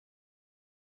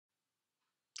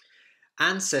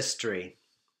Ancestry,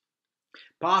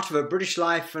 part of a British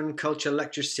life and culture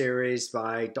lecture series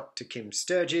by Dr Kim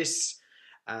Sturgess,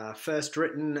 first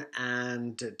written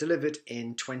and delivered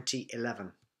in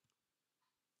 2011.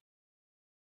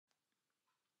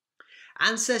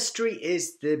 Ancestry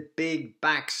is the big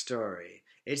backstory.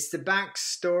 It's the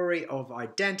backstory of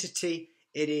identity.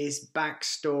 It is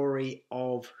backstory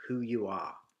of who you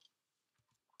are.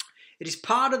 It is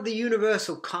part of the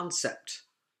universal concept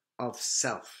of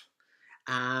self.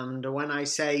 And when I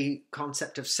say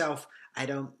concept of self, I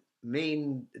don't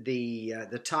mean the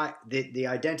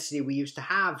identity we used to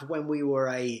have when we were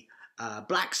a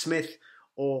blacksmith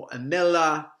or a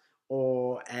miller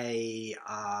or a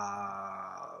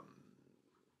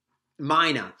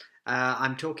miner.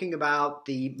 I'm talking about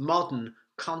the modern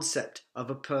concept of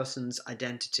a person's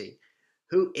identity.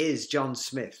 Who is John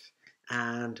Smith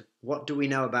and what do we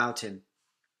know about him?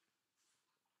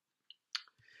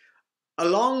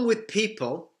 Along with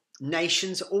people,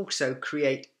 nations also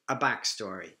create a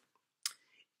backstory.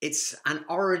 It's an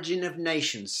origin of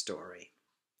nations story.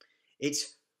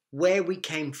 It's where we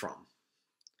came from.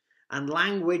 And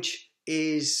language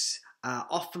is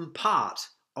often part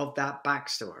of that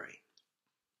backstory.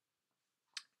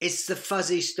 It's the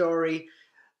fuzzy story,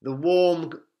 the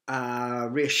warm,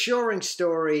 reassuring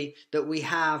story that we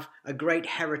have a great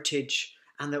heritage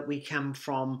and that we come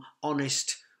from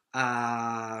honest,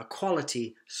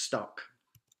 quality stock.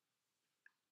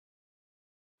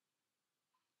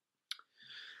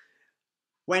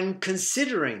 When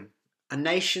considering a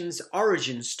nation's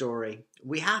origin story,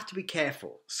 we have to be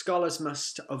careful. Scholars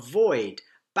must avoid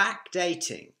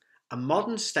backdating a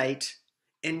modern state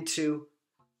into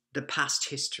the past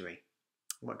history.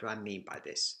 What do I mean by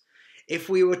this? If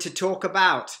we were to talk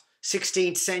about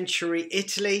 16th century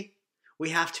Italy,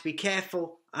 we have to be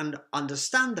careful and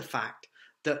understand the fact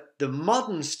that the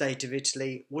modern state of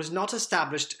Italy was not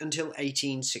established until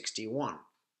 1861.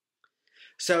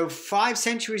 So 5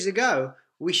 centuries ago,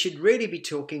 we should really be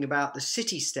talking about the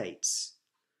city-states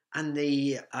and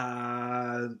the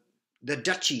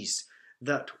duchies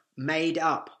that made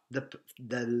up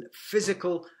the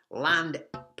physical land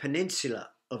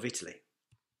peninsula of Italy.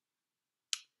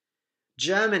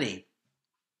 Germany,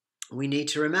 we need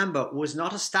to remember, was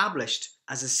not established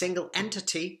as a single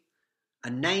entity, a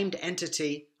named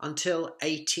entity, until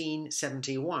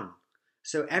 1871.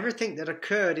 So everything that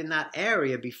occurred in that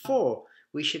area before,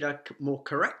 we should more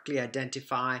correctly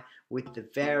identify with the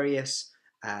various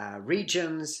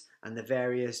regions and the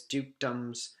various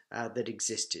dukedoms that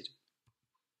existed.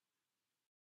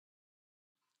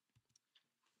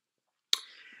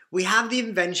 We have the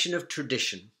invention of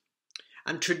tradition.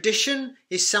 And tradition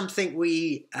is something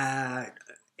we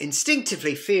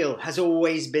instinctively feel has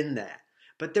always been there.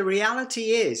 But the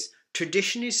reality is,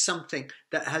 tradition is something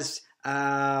that has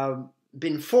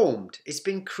been formed. It's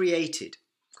been created.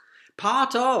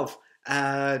 Part of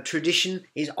tradition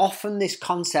is often this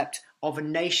concept of a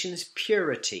nation's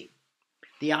purity.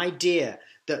 The idea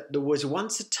that there was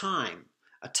once a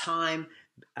time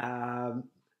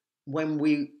when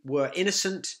we were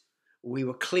innocent, we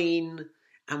were clean,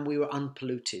 and we were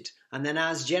unpolluted. And then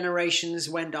as generations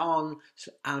went on,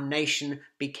 our nation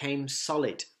became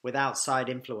solid with outside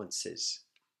influences.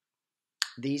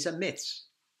 These are myths.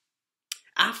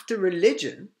 After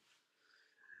religion,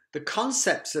 the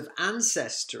concepts of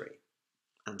ancestry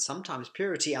and sometimes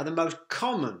purity are the most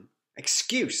common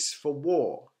excuse for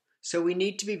war. So we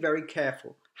need to be very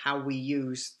careful how we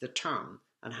use the term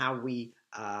and how we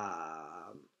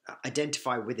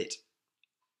identify with it.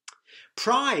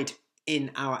 Pride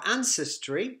in our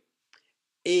ancestry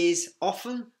is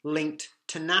often linked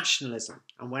to nationalism.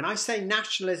 And when I say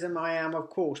nationalism, I am, of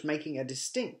course, making a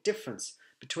distinct difference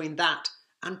between that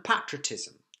and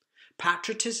patriotism.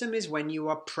 Patriotism is when you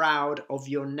are proud of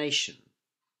your nation.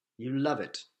 You love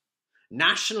it.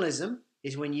 Nationalism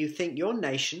is when you think your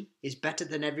nation is better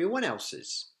than everyone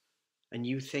else's and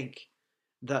you think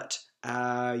that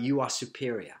you are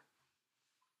superior.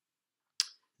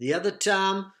 The other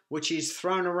term which is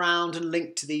thrown around and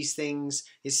linked to these things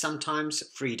is sometimes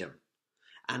freedom.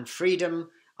 And freedom,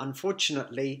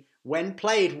 unfortunately, when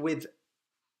played with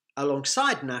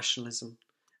alongside nationalism,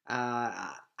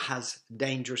 has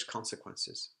dangerous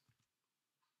consequences.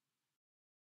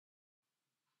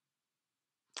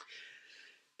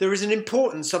 There is an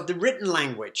importance of the written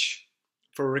language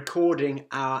for recording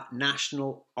our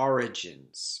national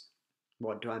origins.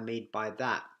 What do I mean by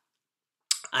that?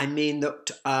 I mean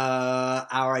that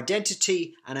our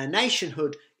identity and our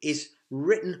nationhood is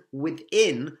written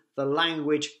within the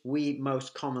language we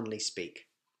most commonly speak.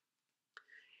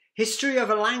 History of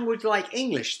a language like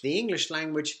English. The English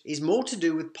language is more to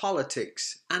do with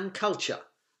politics and culture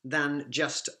than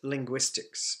just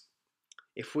linguistics.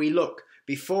 If we look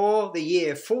before the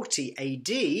year 40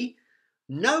 AD,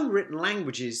 no written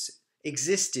languages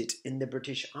existed in the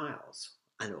British Isles,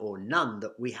 or none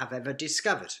that we have ever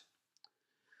discovered.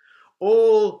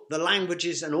 All the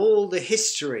languages and all the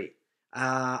history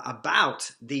about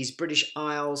these British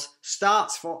Isles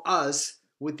starts for us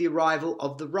with the arrival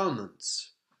of the Romans.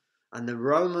 And the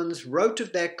Romans wrote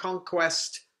of their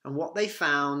conquest and what they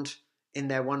found in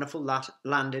their wonderful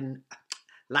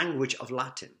language of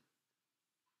Latin.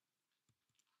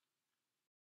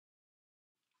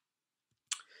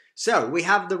 So we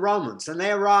have the Romans, and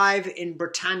they arrive in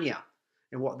Britannia,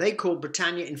 in what they called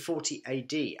Britannia in 40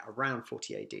 AD, around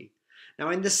 40 AD. Now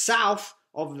in the south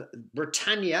of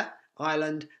Britannia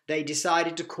Island, they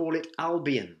decided to call it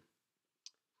Albion.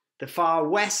 The far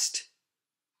west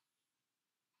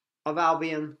of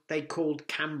Albion, they called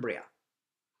Cambria.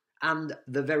 And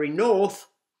the very north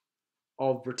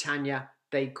of Britannia,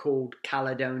 they called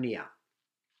Caledonia.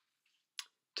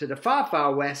 To the far,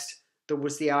 far west, there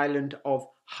was the island of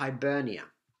Hibernia.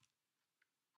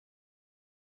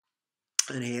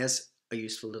 And here's a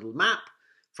useful little map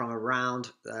from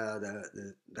around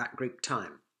that Greek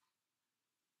time.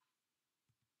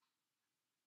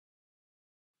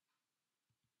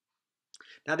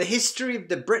 Now, the history of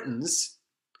the Britons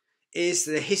is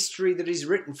the history that is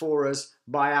written for us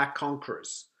by our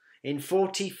conquerors. In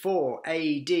 44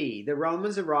 AD, the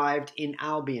Romans arrived in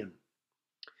Albion.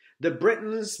 The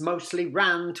Britons mostly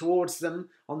ran towards them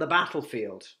on the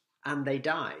battlefield, and they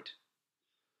died.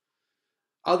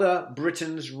 Other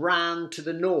Britons ran to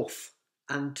the north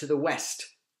and to the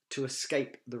west to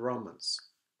escape the Romans.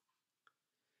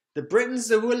 The Britons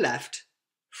that were left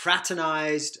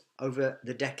fraternized over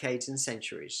the decades and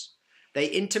centuries. They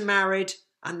intermarried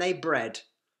and they bred,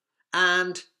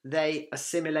 and they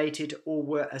assimilated or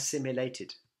were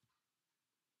assimilated.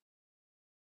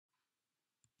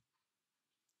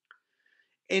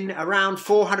 In around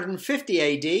 450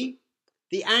 AD,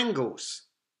 the Angles,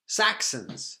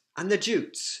 Saxons, and the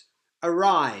Jutes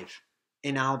arrive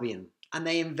in Albion, and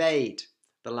they invade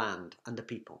the land and the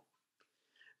people.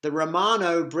 The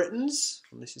Romano-Britons,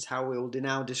 and this is how we will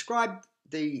now describe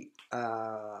the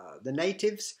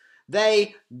natives,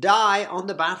 they die on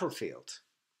the battlefield.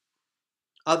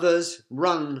 Others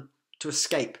run to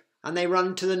escape, and they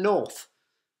run to the north,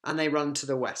 and they run to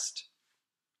the west.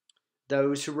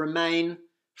 Those who remain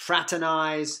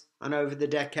fraternize, and over the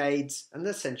decades and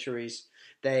the centuries,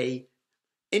 they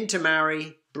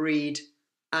intermarry, breed,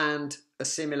 and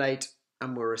assimilate,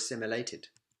 and were assimilated.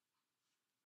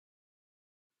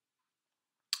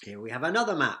 Here we have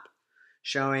another map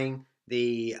showing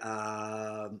the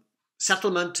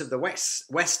settlement of the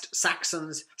West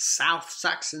Saxons, South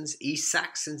Saxons,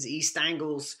 East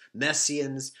Angles,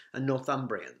 Mercians, and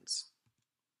Northumbrians.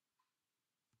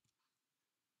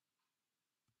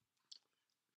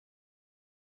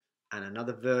 And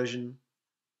another version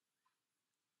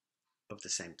of the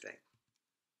same thing.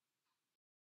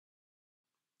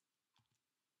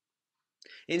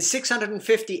 In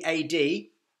 650 AD,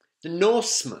 the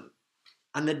Norsemen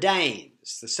and the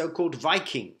Danes, the so-called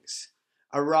Vikings,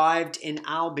 arrived in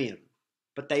Albion,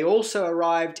 but they also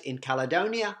arrived in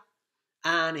Caledonia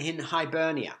and in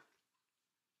Hibernia.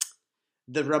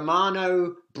 The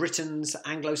Romano-Britons,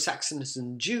 Anglo-Saxons,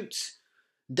 and Jutes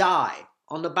die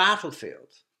on the battlefield.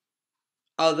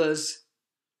 Others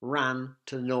ran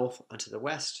to the north and to the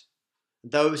west.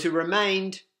 Those who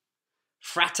remained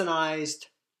fraternized,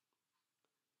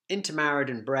 intermarried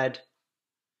and bred,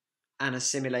 and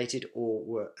assimilated or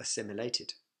were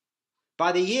assimilated.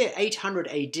 By the year 800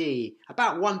 AD,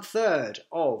 about 1/3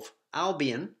 of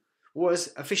Albion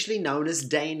was officially known as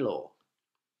Danelaw.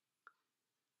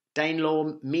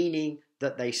 Danelaw meaning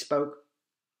that they spoke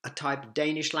a type of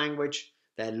Danish language,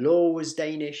 their law was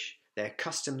Danish, their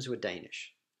customs were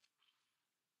Danish.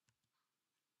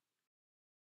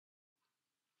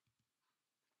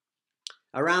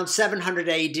 Around 700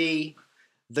 AD,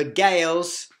 the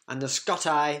Gaels and the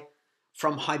Scotti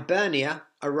from Hibernia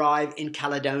arrive in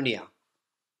Caledonia.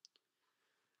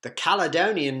 The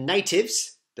Caledonian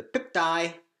natives, the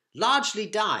Picti, largely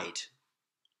died.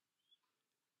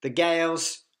 The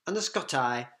Gaels and the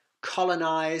Scotti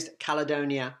colonized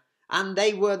Caledonia, and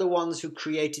they were the ones who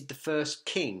created the first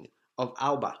king of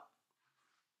Alba.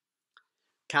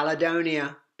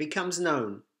 Caledonia becomes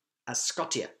known as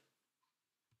Scotia.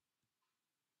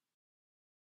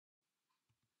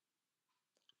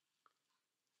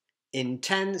 In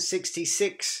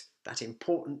 1066, that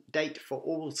important date for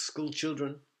all school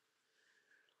children,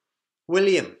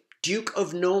 William, Duke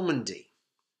of Normandy,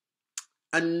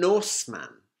 a Norseman,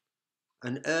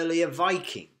 an earlier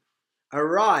Viking,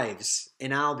 arrives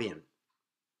in Albion.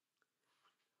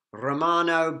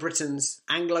 Romano-Britons,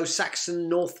 Anglo-Saxon,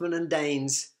 Northmen and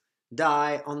Danes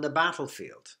die on the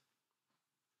battlefield.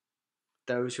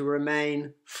 Those who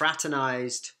remain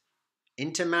fraternized,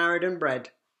 intermarried and bred,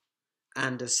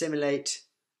 and assimilate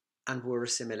and were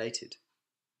assimilated.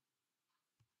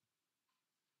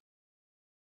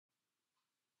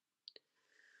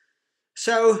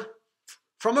 So,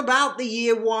 from about the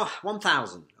year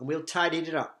 1000, and we'll tidy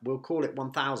it up, we'll call it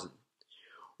 1000,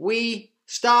 we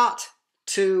start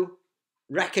to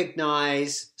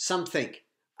recognize something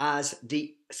as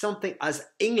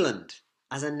England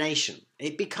as a nation.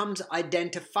 It becomes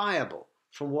identifiable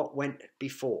from what went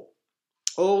before.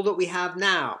 All that we have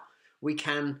now, we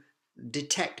can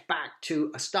detect back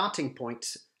to a starting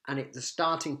point, and the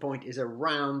starting point is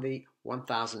around the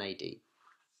 1000 AD.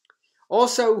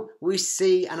 Also, we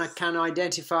see and I can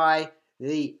identify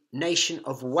the nation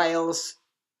of Wales,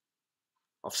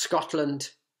 of Scotland,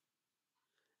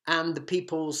 and the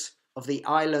peoples of the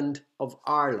island of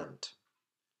Ireland.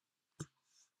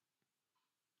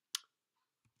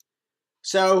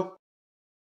 So,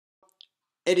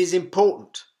 it is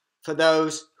important for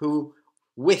those who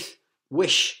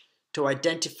wish to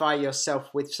identify yourself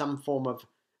with some form of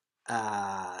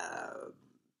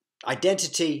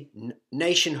identity,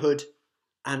 nationhood,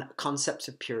 and concepts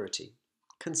of purity.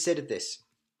 Consider this.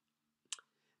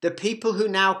 The people who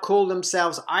now call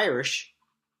themselves Irish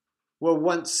were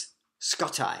once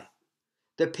Scotti.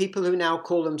 The people who now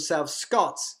call themselves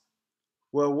Scots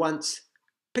were once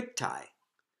Picti.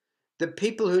 The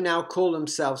people who now call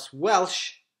themselves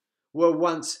Welsh were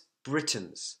once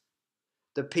Britons.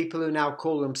 The people who now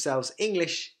call themselves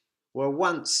English were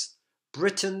once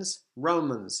Britons,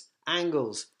 Romans,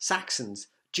 Angles, Saxons,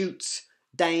 Jutes,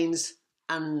 Danes,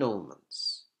 and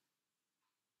Normans.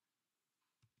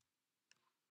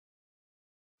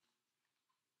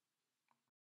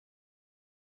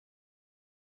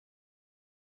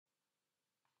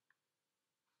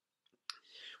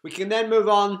 We can then move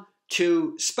on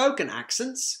to spoken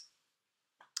accents,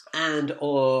 and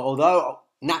although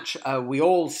we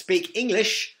all speak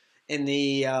English in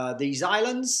these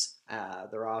islands,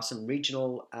 there are some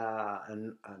regional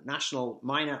and national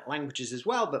minor languages as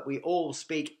well, but we all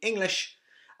speak English.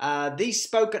 These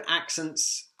spoken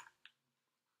accents